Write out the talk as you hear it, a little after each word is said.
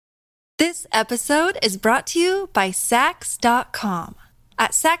This episode is brought to you by Saks.com.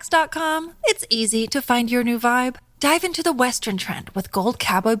 At Saks.com, it's easy to find your new vibe. Dive into the Western trend with gold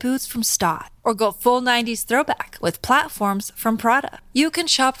cowboy boots from Staud, or go full 90s throwback with platforms from Prada. You can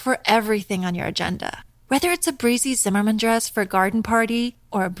shop for everything on your agenda, whether it's a breezy Zimmermann dress for a garden party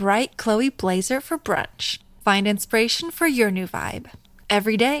or a bright Chloe blazer for brunch. Find inspiration for your new vibe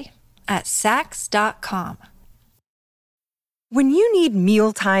every day at Saks.com. When you need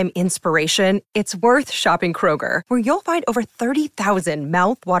mealtime inspiration, it's worth shopping Kroger, where you'll find over 30,000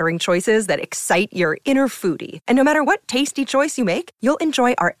 mouth-watering choices that excite your inner foodie. And no matter what tasty choice you make, you'll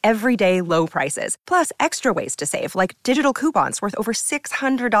enjoy our everyday low prices, plus extra ways to save, like digital coupons worth over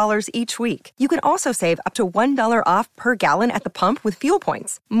 $600 each week. You can also save up to $1 off per gallon at the pump with fuel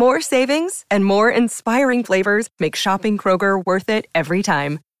points. More savings and more inspiring flavors make shopping Kroger worth it every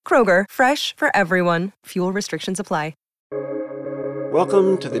time. Kroger, fresh for everyone. Fuel restrictions apply.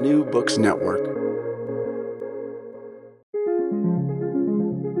 Welcome to the New Books Network.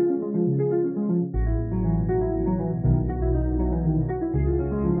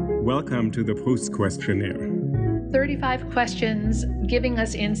 Welcome to the Post Questionnaire. 35 questions giving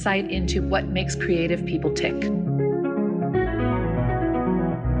us insight into what makes creative people tick.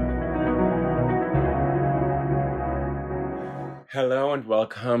 Hello and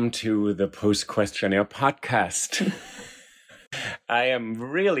welcome to the Post Questionnaire podcast. I am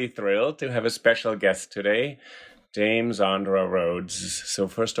really thrilled to have a special guest today, Dame Zandra Rhodes. So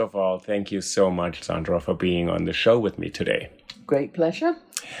first of all, thank you so much, Zandra, for being on the show with me today. Great pleasure.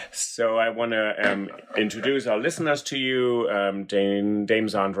 So I want to introduce our listeners to you. Dame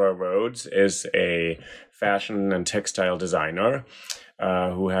Zandra Rhodes is a fashion and textile designer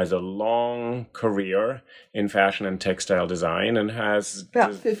who has a long career in fashion and textile design and has...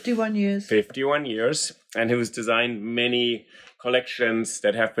 About 51 years. 51 years, and who's designed many collections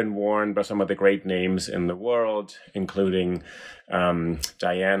that have been worn by some of the great names in the world, including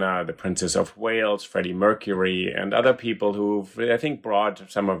Diana, the Princess of Wales, Freddie Mercury, and other people who've, I think, brought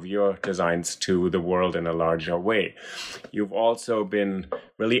some of your designs to the world in a larger way. You've also been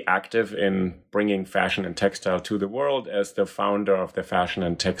really active in bringing fashion and textile to the world as the founder of the Fashion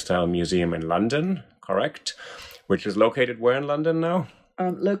and Textile Museum in London, correct? Which is located where in London now?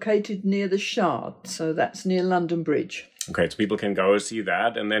 Located near the Shard, so that's near London Bridge. Okay, so people can go see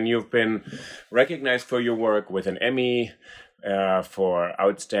that. And then you've been recognized for your work with an Emmy for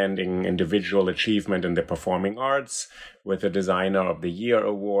Outstanding Individual Achievement in the Performing Arts, with the Designer of the Year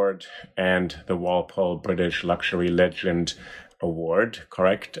Award and the Walpole British Luxury Legend Award,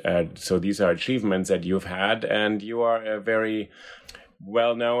 correct? So these are achievements that you've had, and you are a very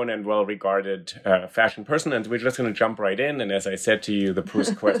well-known and well-regarded fashion person, and we're just going to jump right in. And as I said to you, the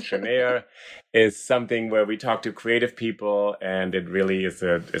Post Questionnaire is something where we talk to creative people, and it really is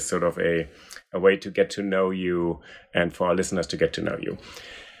sort of a way to get to know you and for our listeners to get to know you.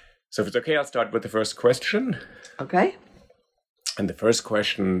 So if it's okay, I'll start with the first question. Okay. And the first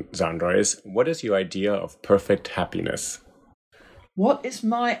question, Zandra, is what is your idea of perfect happiness? What is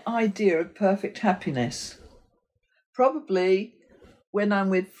my idea of perfect happiness? Probably when I'm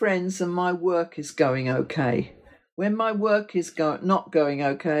with friends and my work is going okay. When my work is not going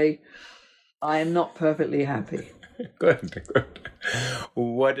okay, I am not perfectly happy. Good.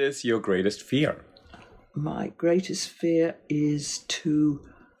 What is your greatest fear? My greatest fear is to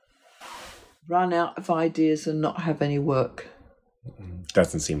run out of ideas and not have any work.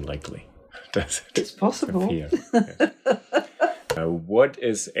 Doesn't seem likely, does it? It's possible. Fear. Yes. What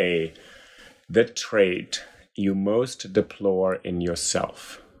is the trait you most deplore in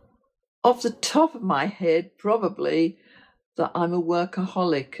yourself? Off the top of my head, probably that I'm a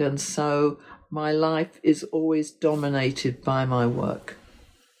workaholic, and so my life is always dominated by my work.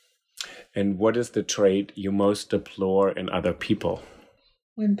 And what is the trait you most deplore in other people?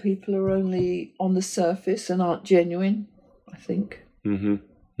 When people are only on the surface and aren't genuine, I think. You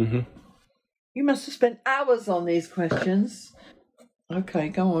must have spent hours on these questions. Okay,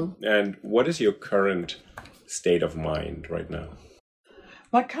 go on. And what is your current state of mind right now?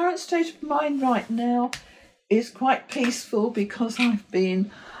 My current state of mind right now is quite peaceful because I've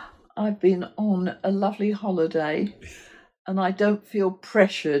been on a lovely holiday and I don't feel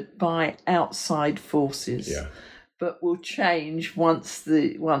pressured by outside forces. Yeah. But will change once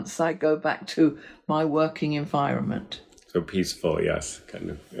I go back to my working environment. So peaceful, yes, kind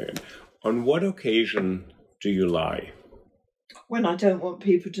of. On what occasion do you lie? When I don't want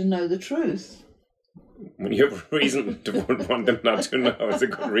people to know the truth. When you have a reason to want them not to know, it's a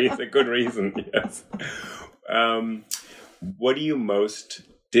good reason, yes. What do you most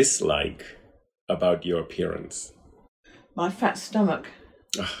dislike about your appearance? My fat stomach.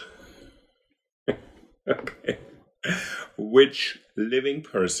 Okay. Which living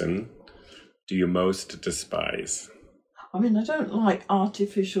person do you most despise? I mean, I don't like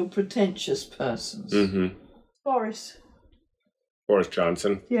artificial, pretentious persons. Mm-hmm. Boris. Boris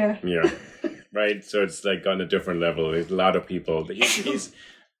Johnson? Yeah. Yeah. Right? So it's like on a different level. There's a lot of people. He's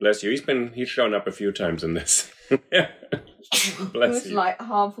bless you. He's shown up a few times in this. Bless It's you. like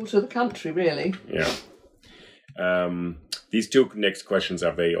harmful to the country, really. Yeah. These two next questions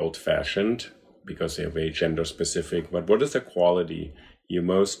are very old-fashioned because they're very gender-specific. But what is the quality you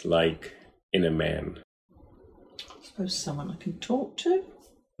most like in a man? I suppose someone I can talk to.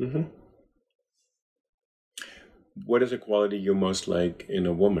 Mm-hmm. What is a quality you most like in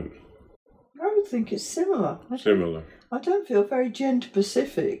a woman? I would think it's similar. Similar. I don't feel very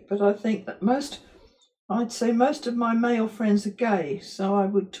gender-specific, but I think that I'd say most of my male friends are gay, so I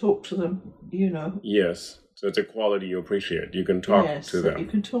would talk to them, Yes. So it's a quality you appreciate. You can talk yes, to that them. you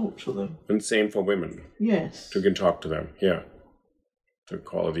can talk to them. And same for women. Yes. You can talk to them. Yeah. The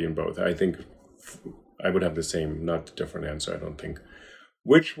quality in both. I think I would have the same, not different answer, I don't think.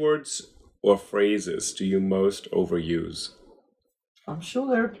 Which words or phrases do you most overuse? I'm sure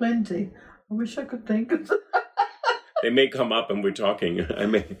there are plenty. I wish I could think of them. They may come up and we're talking. I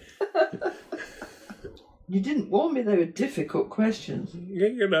may. You didn't warn me they were difficult questions.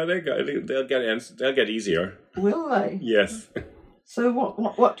 They'll get easier. Will they? Yes. So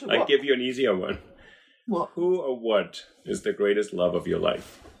what? I give you an easier one. What? Who or what is the greatest love of your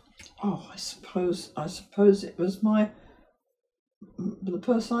life? Oh, I suppose it was the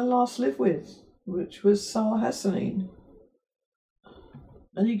person I last lived with, which was Salah Hassanin.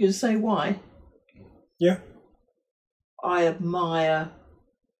 And you can say why. Yeah. I admire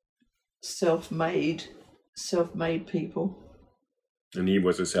self-made people And he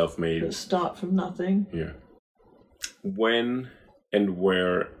was a self-made. that start from nothing. Yeah. When and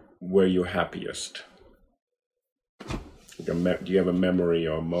where were you happiest? Do you have a memory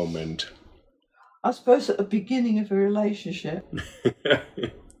or a moment? I suppose at the beginning of a relationship.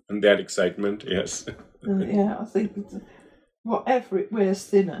 And that excitement, yes. Yeah, I think whatever it wears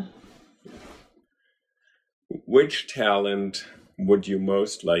thinner. Which talent would you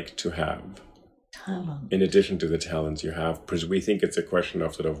most like to have? Talent. In addition to the talents you have, because we think it's a question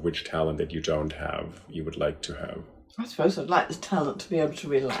of sort of which talent that you don't have you would like to have. I suppose I'd like the talent to be able to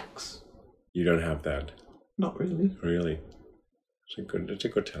relax. You don't have that. Not really. Really? It's a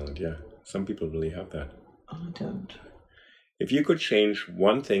good talent, yeah. Some people really have that. I don't. If you could change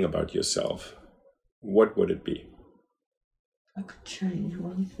one thing about yourself, what would it be? I could change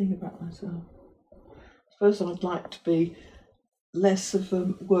one thing about myself. I suppose I'd like to be less of a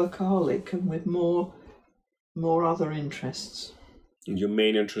workaholic and with more other interests. And your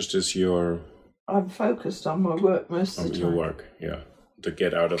main interest is I'm focused on my work most of the time. your work, yeah. To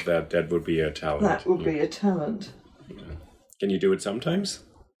get out of that would be a talent. That would be a talent. Yeah. Can you do it sometimes?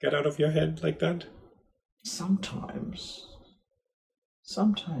 Get out of your head like that? Sometimes,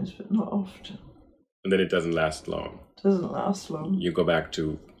 but not often. And then it doesn't last long. Doesn't last long. You go back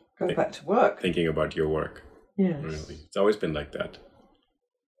to work. thinking about your work. Yes. Really. It's always been like that.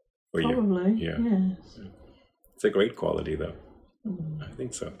 For Probably. you. Yeah. Yes. It's a great quality, though. I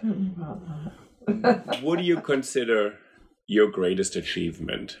think so. Don't know about that. What do you consider your greatest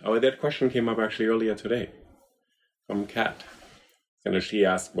achievement? Oh, that question came up actually earlier today from Kat. And she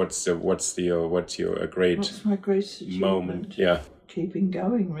asked, "What's your great What's my greatest achievement? moment?" Yeah. Keeping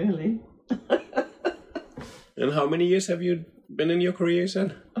going, really. And how many years have you been in your career, you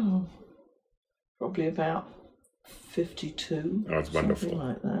said? Oh, probably about 52. Oh, it's wonderful. Something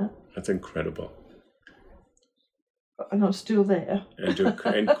like that. That's incredible. And I'm still there.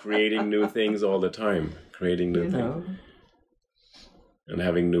 And creating new things all the time. Creating new things. And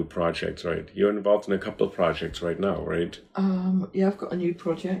having new projects, right? You're involved in a couple of projects right now, right? Yeah, I've got a new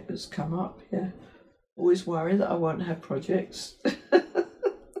project that's come up, yeah. Always worry that I won't have projects.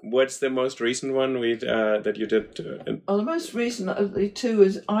 What's the most recent one that you did? Well, the most recent of the two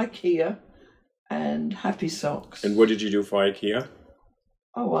is IKEA and Happy Socks. And what did you do for IKEA?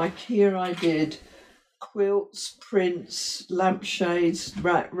 Oh, IKEA I did quilts, prints, lampshades,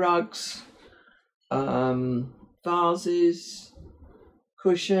 rugs, vases,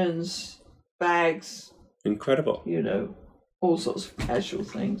 cushions, bags. Incredible. All sorts of casual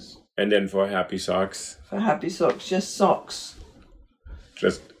things. And then for Happy Socks? For Happy Socks, just socks.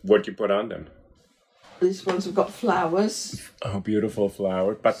 Just what you put on them? These ones have got flowers. Oh, beautiful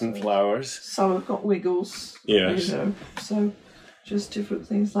flowers, button flowers. Some have got wiggles. Yes. So just different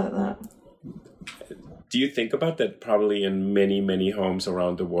things like that. Do you think about that? Probably in many, many homes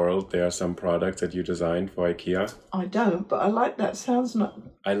around the world, there are some products that you designed for IKEA. I don't, but I like that. Sounds not.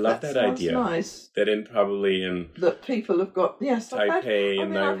 I love that idea. Nice. That in that people have got. Yes, Taipei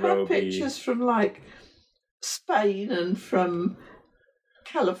and Nairobi. I've had pictures from like Spain and from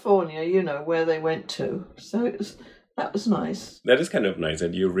California. You know where they went to. So that was nice. That is kind of nice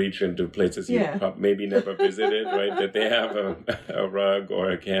that you reach into places you maybe never visited, right? That they have a rug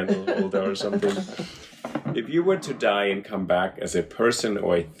or a candle holder or something. If you were to die and come back as a person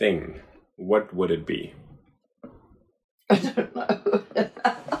or a thing, what would it be? I don't know.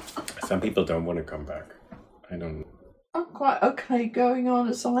 Some people don't want to come back. I don't know. I'm quite okay going on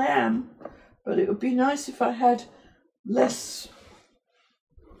as I am, but it would be nice if I had less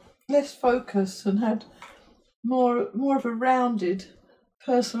focus and had more of a rounded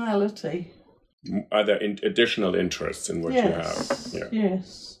personality. Are there additional interests in what you have? Yeah.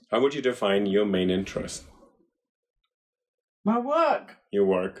 Yes. How would you define your main interest? My work. Your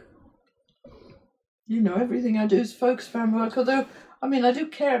work. You know, everything I do is focused around work. Although, I mean, I do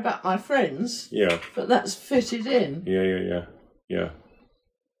care about my friends. Yeah. But that's fitted in. Yeah.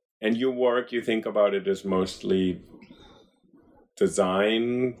 And your work, you think about it as mostly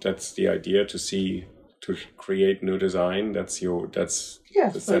design. That's the idea, to create new design. That's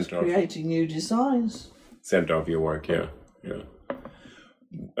the center of creating new designs. Center of your work. Yeah.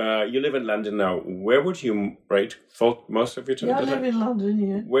 You live in London now. Where would you most of your time? Yeah, I live in London.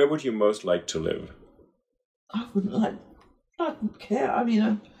 Yeah. Where would you most like to live? I don't care. I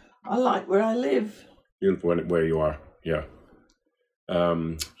mean, I like where I live. Where you are. Yeah.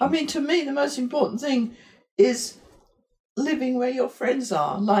 I mean, to me, the most important thing is living where your friends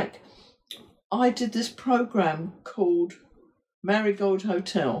are. Like, I did this program called Marigold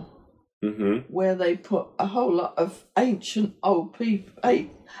Hotel, where they put a whole lot of ancient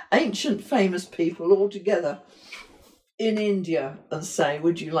famous people all together in India and say,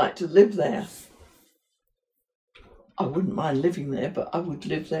 would you like to live there? I wouldn't mind living there, but I would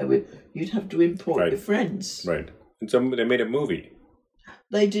live there you'd have to import your friends. Right. And so they made a movie.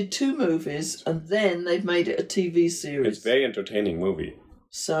 They did 2 movies, and then they've made it a TV series. It's a very entertaining movie.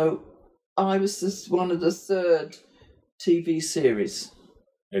 So I was one of the 3rd TV series.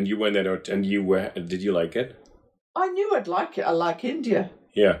 And you went out, and did you like it? I knew I'd like it. I like India.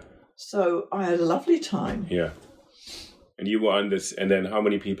 Yeah. So I had a lovely time. Yeah. And you were on this, and then how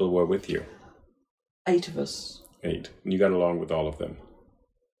many people were with you? 8 of us. 8. And you got along with all of them?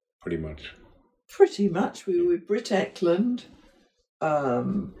 Pretty much. Pretty much. We were with Britt Eklund,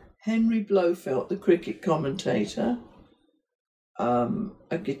 Henry Blofeld, the cricket commentator, a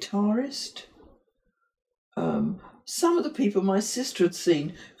guitarist, some of the people my sister had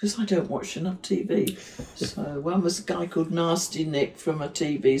seen, because I don't watch enough TV. So one was a guy called Nasty Nick from a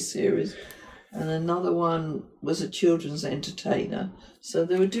TV series, and another one was a children's entertainer. So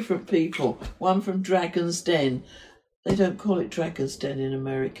there were different people. One from Dragon's Den. They don't call it Dragon's Den in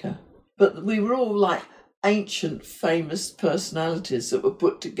America. But we were all like ancient famous personalities that were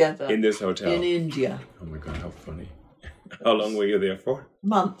put together in this hotel in India. Oh my God, how funny. How long were you there for?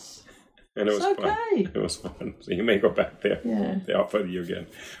 Months. And it was fun. It was fun. So you may go back there. Yeah. They offer you again.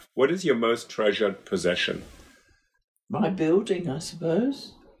 What is your most treasured possession? My building, I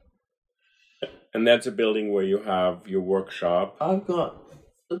suppose. And that's a building where you have your workshop. I've got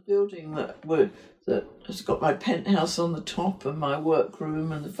the building that has got my penthouse on the top and my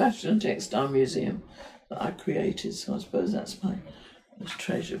workroom and the Fashion and Textile Museum that I created. So I suppose that's my most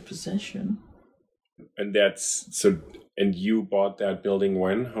treasured possession. And and you bought that building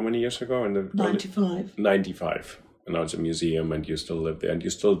when? How many years ago? 95. 95. And now it's a museum, and you still live there, and you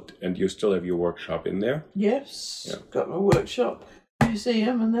still have your workshop in there? Yes. Yeah. Got my workshop,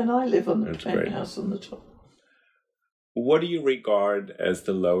 museum, and then I live on the penthouse on the top. What do you regard as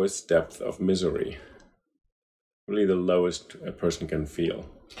the lowest depth of misery? Really the lowest a person can feel?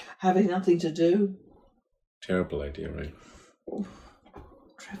 Having nothing to do. Terrible idea, right? Oh,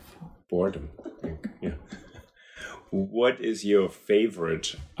 dreadful. Boredom, I think. Yeah. What is your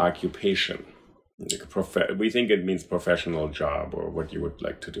favorite occupation? We think it means professional job, or what you would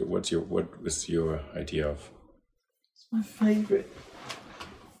like to do. What is your idea of? It's my favorite.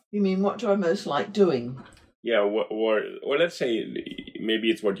 You mean what do I most like doing? Yeah, or let's say maybe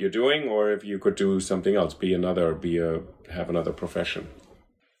it's what you're doing, or if you could do something else, have another profession.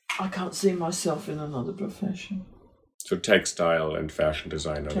 I can't see myself in another profession. So textile and fashion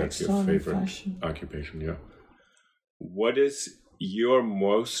designer, that's your favorite occupation, yeah. What is your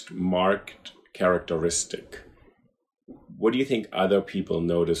most marked characteristic? What do you think other people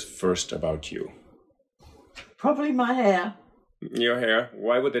notice first about you? Probably my hair. Your hair?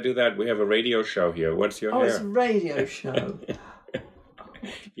 Why would they do that? We have a radio show here. What's your hair? It's a radio show.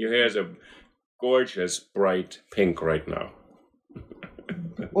 Your hair is a gorgeous, bright pink right now.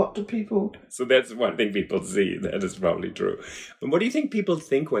 What do people... So that's one thing people see. That is probably true. And what do you think people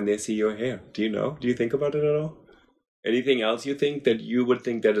think when they see your hair? Do you know? Do you think about it at all? Anything else you think that you would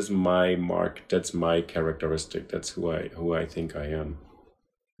think that is my mark, that's my characteristic, that's who I think I am?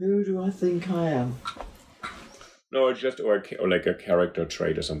 Who do I think I am? No, it's just or like a character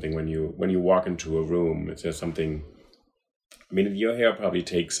trait or something. When you walk into a room, is there something? I mean, your hair probably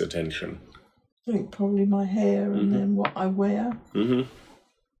takes attention. I think probably my hair and then what I wear. Mm-hmm.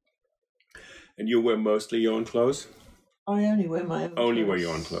 And you wear mostly your own clothes? I only wear my own clothes. Only wear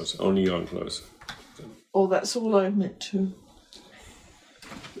your own clothes. Only your own clothes. Oh, that's all I admit to.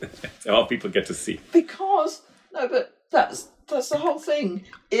 All people get to see. Because no, but that's the whole thing.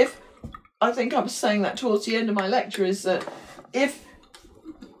 I think I was saying that towards the end of my lecture, is that if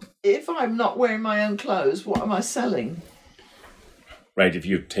I'm not wearing my own clothes, what am I selling? Right, if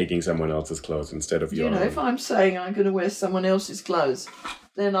you're taking someone else's clothes instead of your own. If I'm saying I'm going to wear someone else's clothes,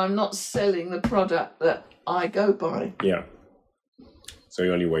 then I'm not selling the product that I go by. Yeah. So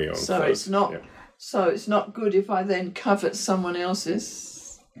you only wear your own so clothes. So it's not good if I then covet someone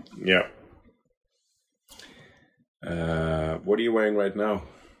else's. Yeah. What are you wearing right now?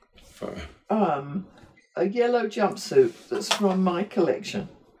 A yellow jumpsuit that's from my collection.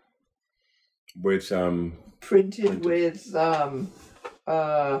 With printed with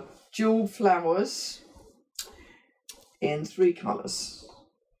jewel flowers in 3 colours,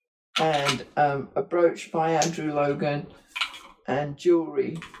 and a brooch by Andrew Logan, and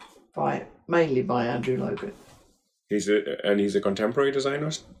jewellery mainly by Andrew Logan. He's a contemporary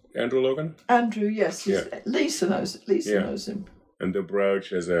designer, Andrew Logan? Andrew, yes. Lisa knows him. And the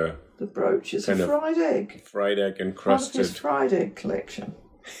brooch is a fried egg. Fried egg encrusted. Part of his fried egg collection.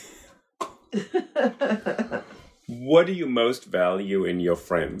 What do you most value in your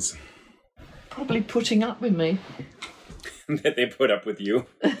friends? Probably putting up with me. That they put up with you?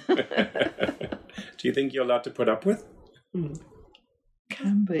 Do you think you're allowed to put up with?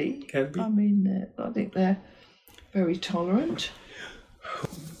 Can be. I mean, I think they're very tolerant.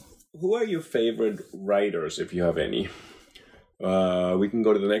 Who are your favorite writers, if you have any? We can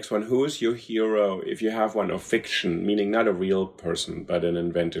go to the next one. Who is your hero, if you have one, of fiction, meaning not a real person, but an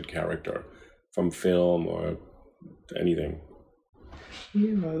invented character from film or anything?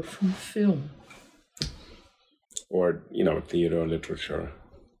 Hero from film. Or, theater, literature.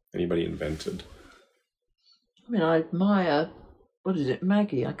 Anybody invented. I mean, I admire,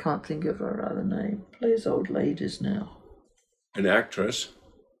 Maggie? I can't think of her other name. Plays old ladies now. An actress?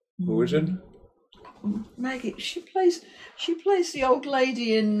 Who is it? Maggie. She plays the old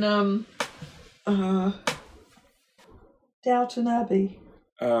lady in Downton Abbey.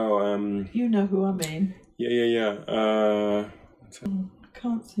 Oh, you know who I mean. Yeah. I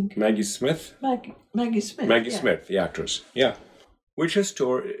can't think. Maggie Smith? Maggie Smith. Maggie Smith, the actress. Yeah. Which is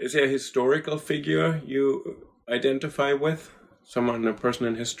there a historical figure you identify with? A person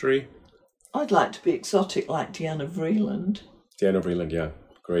in history? I'd like to be exotic like Diana Vreeland. Diana Vreeland, yeah.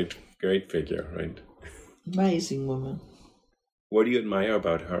 Great figure, right? Amazing woman. What do you admire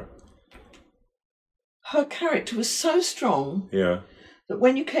about her? Her character was so strong. Yeah. That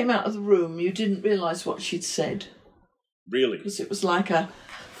when you came out of the room, you didn't realise what she'd said. Really? Because it was like a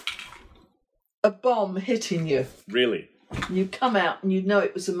bomb hitting you. Really? You come out and you know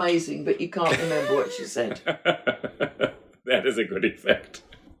it was amazing, but you can't remember what she said. That is a good effect.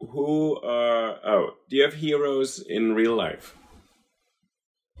 Do you have heroes in real life?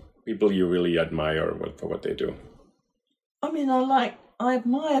 People you really admire for what they do? I mean, I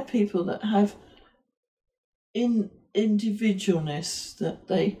admire people that have individualness, that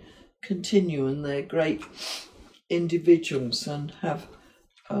they continue and they're great individuals and have,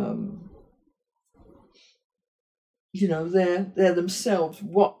 they're themselves,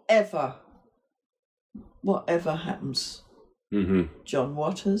 whatever happens. Mm-hmm. John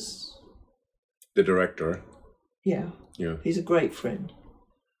Waters. The director. Yeah. He's a great friend.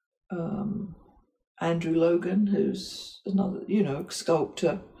 Andrew Logan, who's another,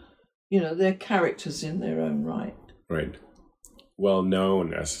 sculptor. They're characters in their own right. Right. Well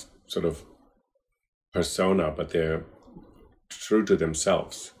known as sort of persona, but they're true to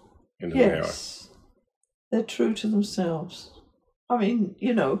themselves in who they are. They're true to themselves. I mean,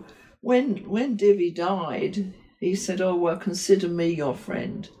 when Divi died, he said, "Oh, well, consider me your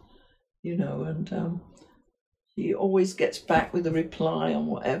friend," and he always gets back with a reply on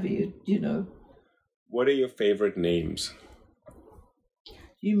whatever you. What are your favorite names?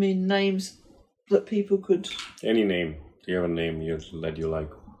 You mean names that people could... Any name. Do you have a name that you like?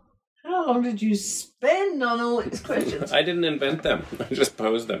 How long did you spend on all these questions? I didn't invent them. I just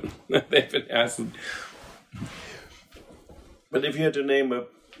posed them. They've been asked. But if you had to name a,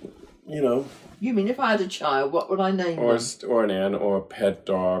 You mean if I had a child, what would I name them? Or an ant or a pet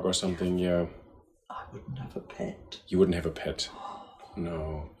dog or something, yeah. I wouldn't have a pet. You wouldn't have a pet?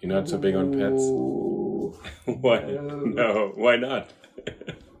 No. You're not so big on pets? Why? No. Why not?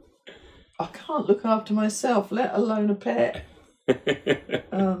 I can't look after myself, let alone a pet.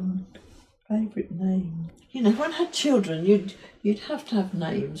 Favourite name. When I had children, you'd have to have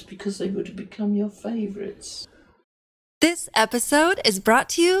names because they would have become your favourites. This episode is brought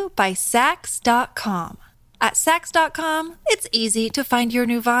to you by Sax.com. At Sax.com, it's easy to find your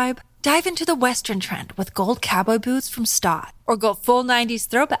new vibe. Dive into the Western trend with gold cowboy boots from Stott, or go full 90s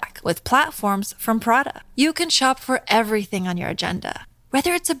throwback with platforms from Prada. You can shop for everything on your agenda,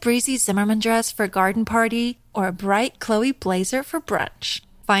 whether it's a breezy Zimmermann dress for a garden party or a bright Chloe blazer for brunch.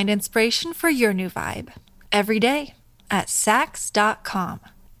 Find inspiration for your new vibe every day at Sax.com.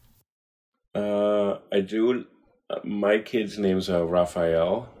 I do. My kids' names are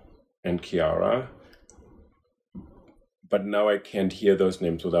Raphael and Kiara. But now I can't hear those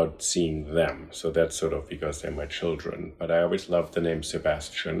names without seeing them. So that's sort of because they're my children. But I always loved the name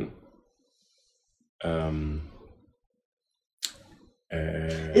Sebastian.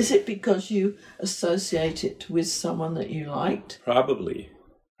 Is it because you associate it with someone that you liked?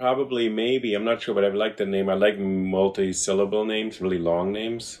 Probably, maybe. I'm not sure, but I like the name. I like multi-syllable names, really long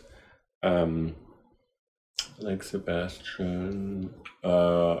names. Like Sebastian.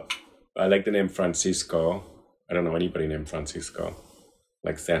 I like the name Francisco. I don't know anybody named Francisco.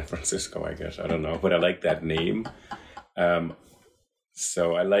 Like San Francisco, I guess. I don't know, but I like that name.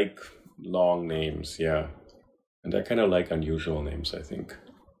 So I like long names, yeah. And I kind of like unusual names, I think.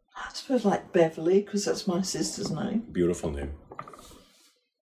 I suppose like Beverly, because that's my sister's name. Beautiful name.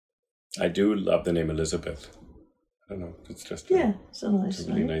 I do love the name Elizabeth. I don't know, it's just it's a nice it's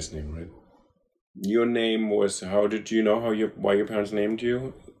a really nice name, right? Your name was, why your parents named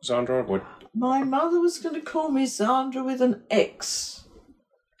you, Sandra? What? My mother was going to call me Sandra with an X.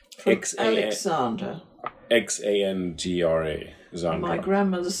 Alexander. Xangra. Sandra. My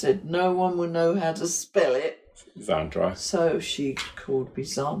grandmother said no one would know how to spell it. Sandra. So she called me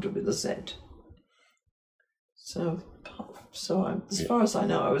Sandra with a Z. So as far as I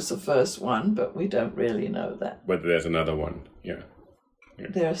know, I was the first one, but we don't really know that. But there's another one, yeah.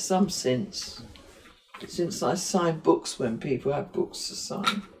 There are some since I sign books when people have books to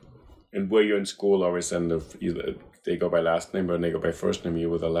sign. And were you in school always either they go by last name or they go by first name, you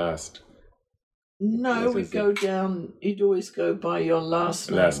were the last? No, we go down, you'd always go by your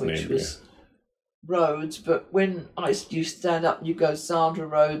last name, which was Rhodes. But when you stand up and you go Sandra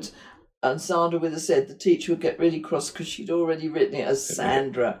Rhodes and Sandra with a Z, the teacher would get really cross because she'd already written it as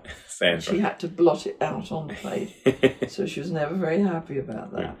Sandra. Sandra. She had to blot it out on the page. So she was never very happy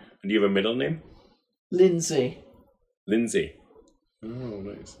about that. Do you have a middle name? Lindsay. Lindsay. Oh,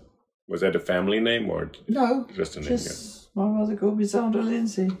 nice. Was that a family name or no? Just a name. Just my mother called me Sandra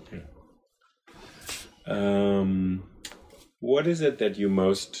Lindsay. Yeah. What is it that you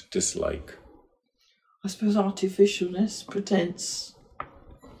most dislike? I suppose artificialness, pretense.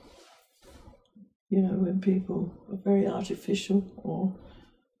 When people are very artificial or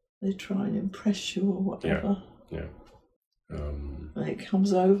they try and impress you or whatever. Yeah. And it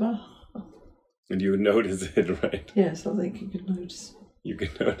comes over. And you notice it, right? Yes, I think you can notice it. You can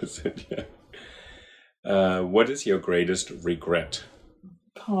notice it, yeah. What is your greatest regret?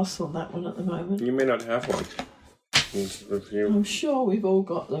 Pass on that one at the moment. You may not have one. I'm sure we've all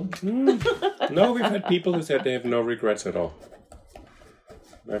got them. No, we've had people who said they have no regrets at all.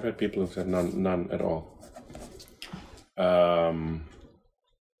 I've had people who said none at all.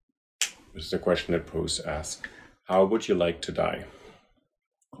 This is a question that Bruce asked. How would you like to die?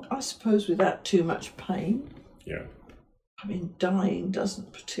 I suppose without too much pain. Yeah. I mean, dying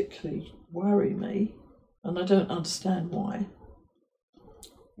doesn't particularly worry me, and I don't understand why.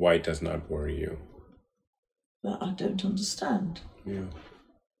 Why it does not worry you? That I don't understand. Yeah.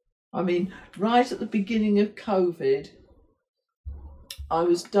 I mean, right at the beginning of COVID, I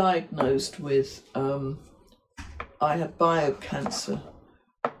was diagnosed with, I had biocancer,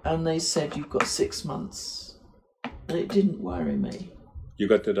 and they said you've got 6 months, and it didn't worry me. You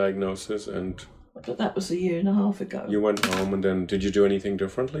got the diagnosis and... But that was 1.5 years ago. You went home and then did you do anything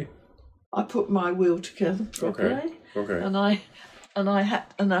differently? I put my will together properly. Okay. And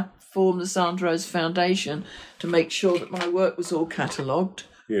I formed the Sandra Rhodes Foundation to make sure that my work was all catalogued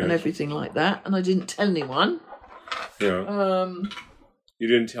and everything like that. And I didn't tell anyone. Yeah. You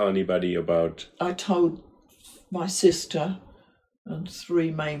didn't tell anybody about... I told my sister and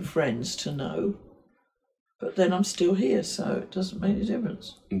 3 main friends to know. But then I'm still here, so it doesn't make any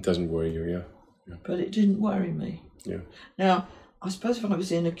difference. It doesn't worry you, yeah. But it didn't worry me. Yeah. Now, I suppose if I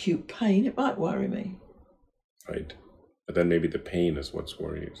was in acute pain, it might worry me. Right. But then maybe the pain is what's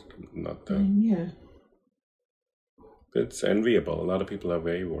worrying, not the... Yeah. It's enviable. A lot of people are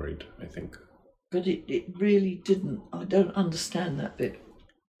very worried, I think. But it really didn't. I don't understand that bit.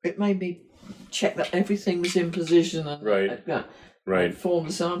 It made me check that everything was in position and Right. I'd formed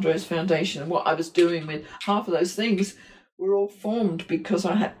the St. Andreas Foundation, and what I was doing with half of those things were all formed because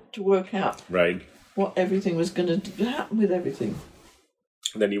I had to work out what everything was going to happen with everything.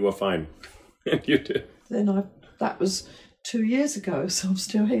 Then you were fine. And you did. That was 2 years ago, so I'm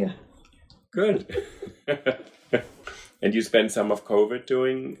still here. Good. And you spent some of COVID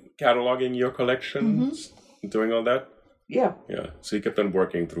cataloging your collections, doing all that? Yeah. Yeah. So you kept on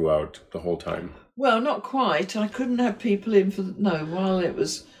working throughout the whole time. Well, not quite. I couldn't have people in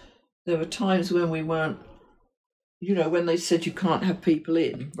there were times when we weren't, when they said you can't have people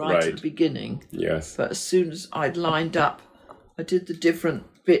in right at the beginning. Yes. But as soon as I'd lined up, I did the different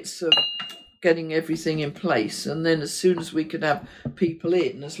bits of getting everything in place, and then as soon as we could have people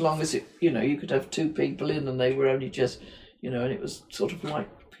in, as long as you could have 2 people in and they were only just, and it was sort of like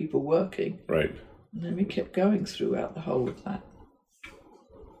people working. Right. And then we kept going throughout the whole of that.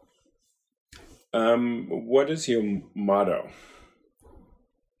 What is your motto?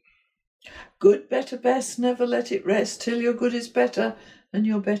 Good, better, best, never let it rest till your good is better and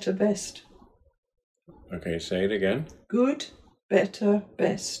your better best. Okay, say it again. Good, better,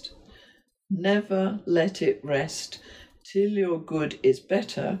 best. Never let it rest till your good is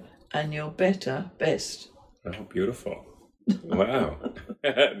better and your better best. Oh, beautiful. Wow.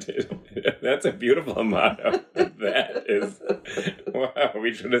 That's a beautiful motto. That is, wow,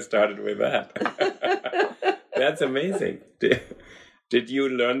 we should have started with that. That's amazing. Did you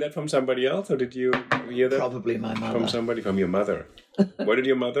learn that from somebody else, or did you hear that? Probably my mother. From your mother. What did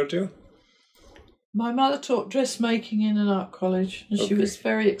your mother do? My mother taught dressmaking in an art college, and she was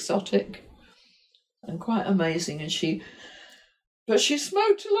very exotic and quite amazing, but she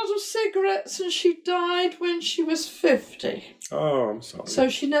smoked a lot of cigarettes, and she died when she was 50. Oh, I'm sorry. So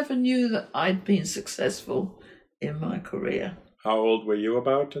she never knew that I'd been successful in my career. How old were you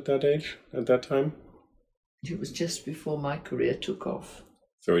about at that time? It was just before my career took off.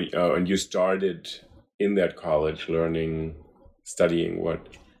 So, and you started in that college studying what?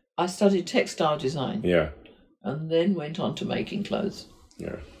 I studied textile design. Yeah. And then went on to making clothes.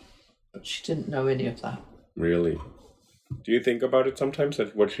 Yeah. But she didn't know any of that. Really? Do you think about it sometimes,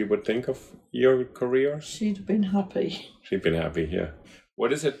 that what she would think of your career? She'd have been happy. She'd been happy, yeah.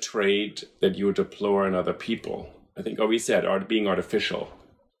 What is a trait that you deplore in other people? I think, we said being artificial,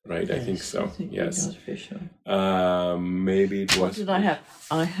 right? Yes, I think so. I think yes. Artificial. Maybe it was. What did I have?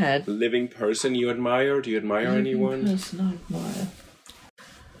 I had. Living person you admire? Do you admire anyone? Living person I admire.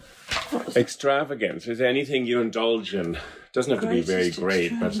 Extravagance. Is there anything you indulge in? Doesn't have to be very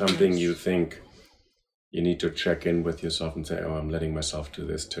great, but something you think you need to check in with yourself and say, oh, I'm letting myself do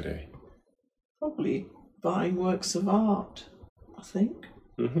this today. Probably buying works of art, I think.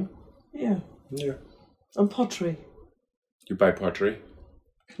 Mm-hmm. Yeah. Yeah. And pottery. You buy pottery?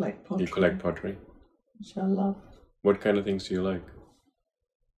 Collect pottery. You collect pottery? Which I love. What kind of things do you like?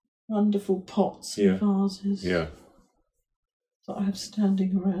 Wonderful pots and vases. Yeah. That I have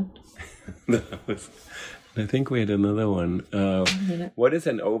standing around. I think we had another one. What is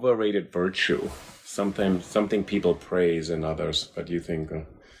an overrated virtue? Something people praise in others, but you think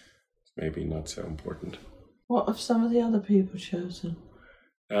maybe not so important. What have some of the other people chosen?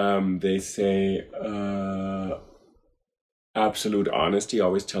 They say absolute honesty,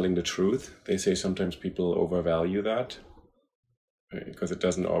 always telling the truth. They say sometimes people overvalue that because it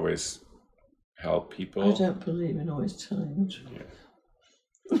doesn't always help people. I don't believe in always telling the truth.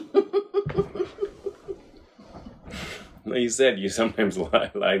 Yeah. No, you said you sometimes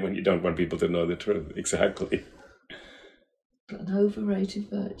lie when you don't want people to know the truth. Exactly. But an overrated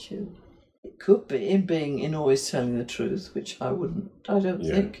virtue. It could be in always telling the truth, which I don't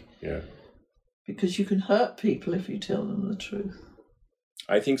think. Yeah. Because you can hurt people if you tell them the truth.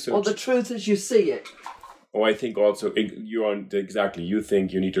 I think so. Or the truth as you see it. Oh, I think also you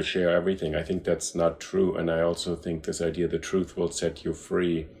think you need to share everything. I think that's not true. And I also think this idea the truth will set you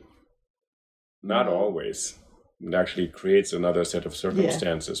free. Not always. It actually creates another set of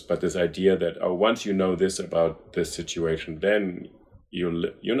circumstances. Yeah. But this idea that, once you know this about this situation, then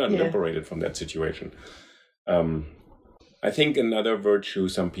you're not liberated from that situation. I think another virtue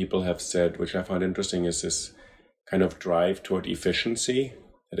some people have said, which I found interesting, is this kind of drive toward efficiency.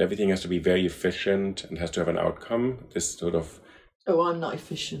 that everything has to be very efficient and has to have an outcome. This sort of... Oh, I'm not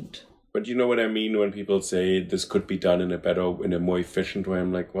efficient. But you know what I mean when people say this could be done in a more efficient way?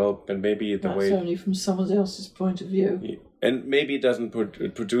 I'm like, well, then maybe the way... That's only from someone else's point of view. And maybe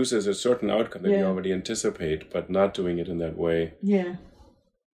it produces a certain outcome that you already anticipate, but not doing it in that way. Yeah.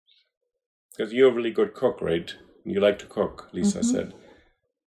 Because you're a really good cook, right? You like to cook, Lisa said.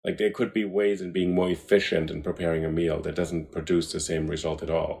 Like, there could be ways in being more efficient in preparing a meal that doesn't produce the same result at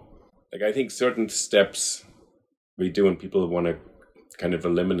all. Like, I think certain steps we do and people want to kind of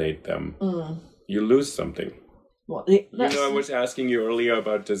eliminate them, you lose something. I was asking you earlier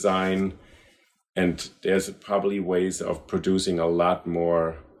about design, and there's probably ways of producing a lot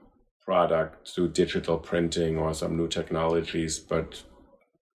more product through digital printing or some new technologies, but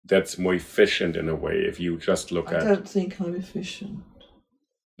that's more efficient in a way if you just look at... I don't think I'm efficient.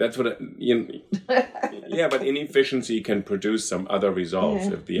 That's what... yeah, but inefficiency can produce some other results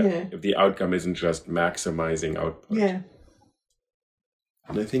if the outcome isn't just maximizing output. Yeah.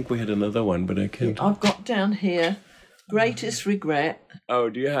 And I think we had another one, but I can't... I've got down here, greatest regret. Oh,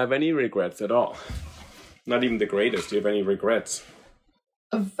 do you have any regrets at all? Not even the greatest. Do you have any regrets?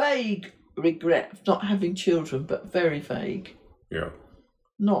 A vague regret of not having children, but very vague. Yeah.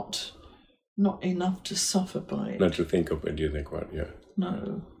 Not enough to suffer by it. Not to think of it, do you think what? Yeah.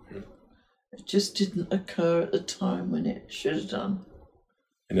 No. Yeah. It just didn't occur at the time when it should have done.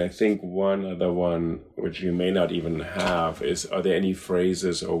 And I think one other one, which you may not even have, is, are there any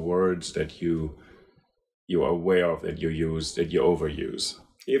phrases or words that you are aware of that you use, that you overuse?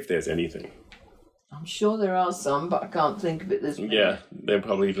 If there's anything. I'm sure there are some, but I can't think of it this minute. Yeah, they're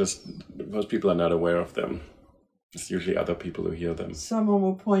probably just, most people are not aware of them. It's usually other people who hear them. Someone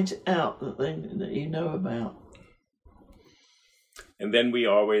will point it out that you know about. And then we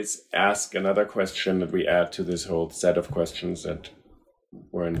always ask another question that we add to this whole set of questions that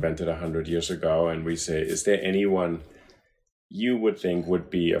were invented 100 years ago. And we say, is there anyone you would think would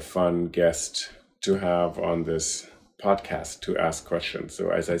be a fun guest to have on this podcast to ask questions? So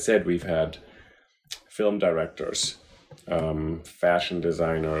as I said, we've had film directors, fashion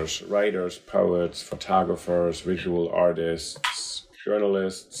designers, writers, poets, photographers, visual artists,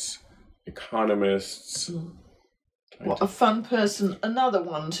 journalists, economists. What a fun person, another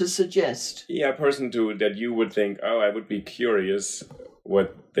one to suggest. Yeah, a person that you would think, oh, I would be curious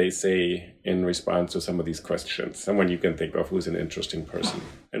what they say in response to some of these questions. Someone you can think of who's an interesting person.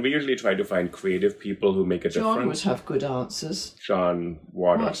 And we usually try to find creative people who make a difference. John would have good answers. John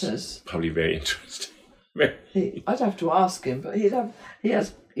Waters. Probably very interesting. I'd have to ask him, but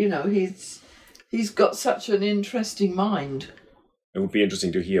he's got such an interesting mind. It would be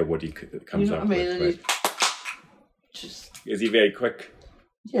interesting to hear what he comes up with. Right? Is he very quick?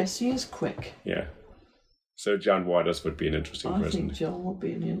 Yes, he is quick. Yeah. So John Waters would be an interesting person. I think John would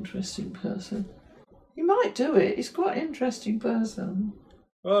be an interesting person. He might do it. He's quite an interesting person.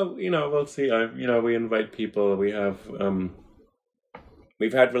 Well, we'll see. We invite people. We have,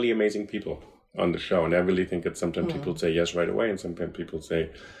 we've had really amazing people on the show, and I really think that sometimes people say yes right away, and sometimes people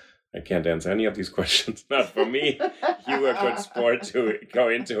say, I can't answer any of these questions. Not for me. You were a good sport to go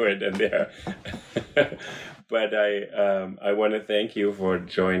into it, and there. But I want to thank you for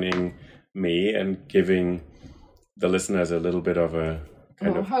joining me and giving the listeners a little bit of a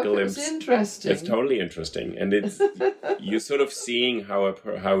kind of glimpse. It's interesting. It's totally interesting, and it's you're sort of seeing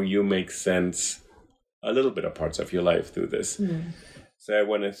how you make sense a little bit of parts of your life through this. So I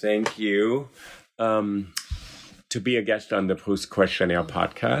want to thank you to be a guest on the Proust Questionnaire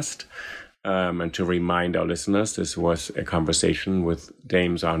podcast, and to remind our listeners, this was a conversation with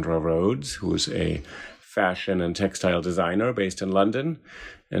Dame Zandra Rhodes, who's a fashion and textile designer based in London.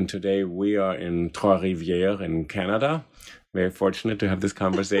 And today we are in Trois-Rivières in Canada. Very fortunate to have this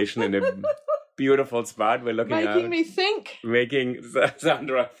conversation in a beautiful spot. We're looking Making me think. Making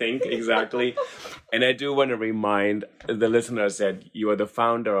Zandra think, exactly. And I do want to remind the listeners that you are the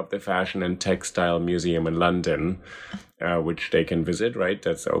founder of the Fashion and Textile Museum in London, which they can visit, right?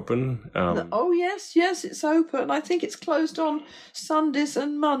 That's open. Oh, yes, it's open. I think it's closed on Sundays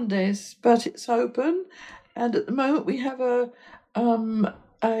and Mondays, but it's open. And at the moment we have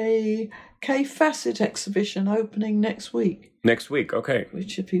a Kay Facet exhibition opening next week. Next week, okay.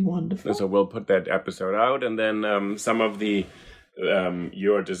 Which would be wonderful. So we'll put that episode out, and then some of the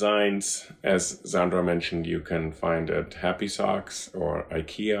your designs, as Zandra mentioned, you can find at Happy Socks or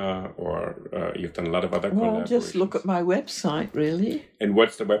IKEA, or you've done a lot of other collaborations. Well, just look at my website, really. And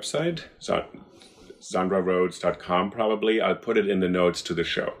what's the website? ZandraRhodes.com, probably. I'll put it in the notes to the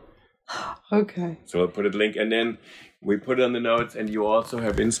show. Okay. So I'll put a link, and then we put it on the notes, and you also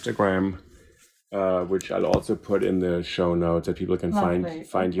have Instagram which I'll also put in the show notes that people can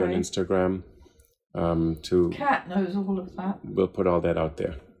find you on Instagram. Kat knows all of that. We'll put all that out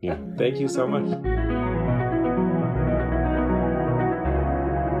there. Yeah. Thank you so much.